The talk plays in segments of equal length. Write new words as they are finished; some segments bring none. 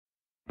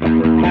I've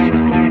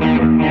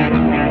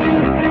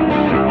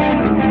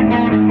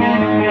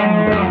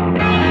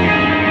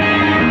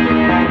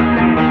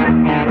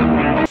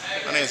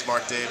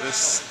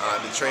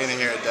been training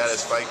here at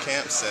Dad's Fight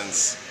Camp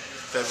since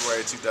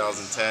February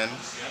 2010.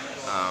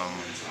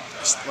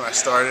 When I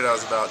started, I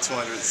was about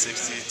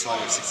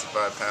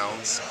 265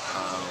 pounds.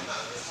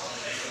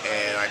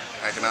 And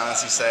I can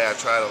honestly say I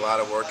tried a lot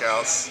of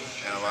workouts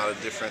and a lot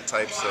of different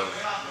types of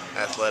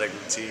athletic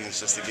routines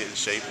just to get in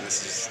shape, and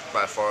this is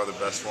by far the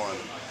best one.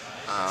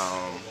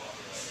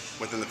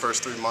 Within the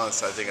first 3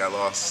 months, I think I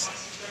lost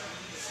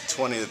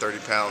 20 to 30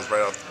 pounds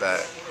right off the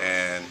bat,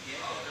 and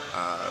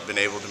I've been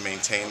able to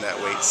maintain that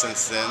weight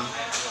since then.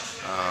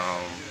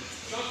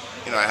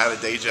 You know, I have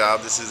a day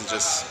job. This isn't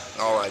just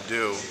all I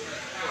do.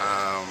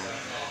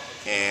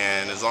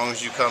 And as long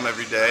as you come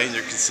every day and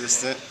you're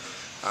consistent,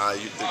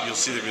 you'll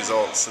see the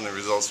results, and the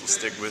results will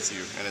stick with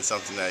you. And it's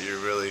something that you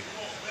really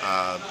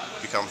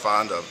become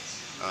fond of,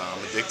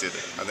 addicted.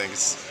 I think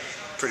it's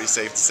pretty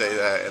safe to say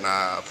that, and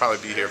I'll probably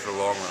be here for the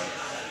long run.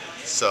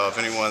 So if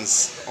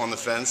anyone's on the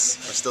fence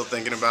or still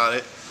thinking about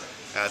it,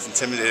 it's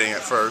intimidating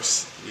at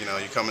first. You know,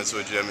 you come into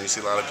a gym and you see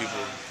a lot of people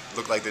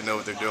look like they know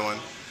what they're doing.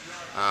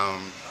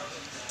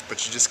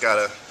 But you just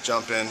gotta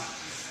jump in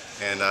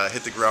and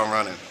hit the ground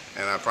running.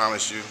 And I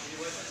promise you,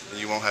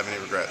 you won't have any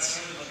regrets.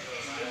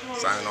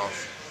 Signing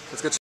off.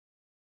 That's good.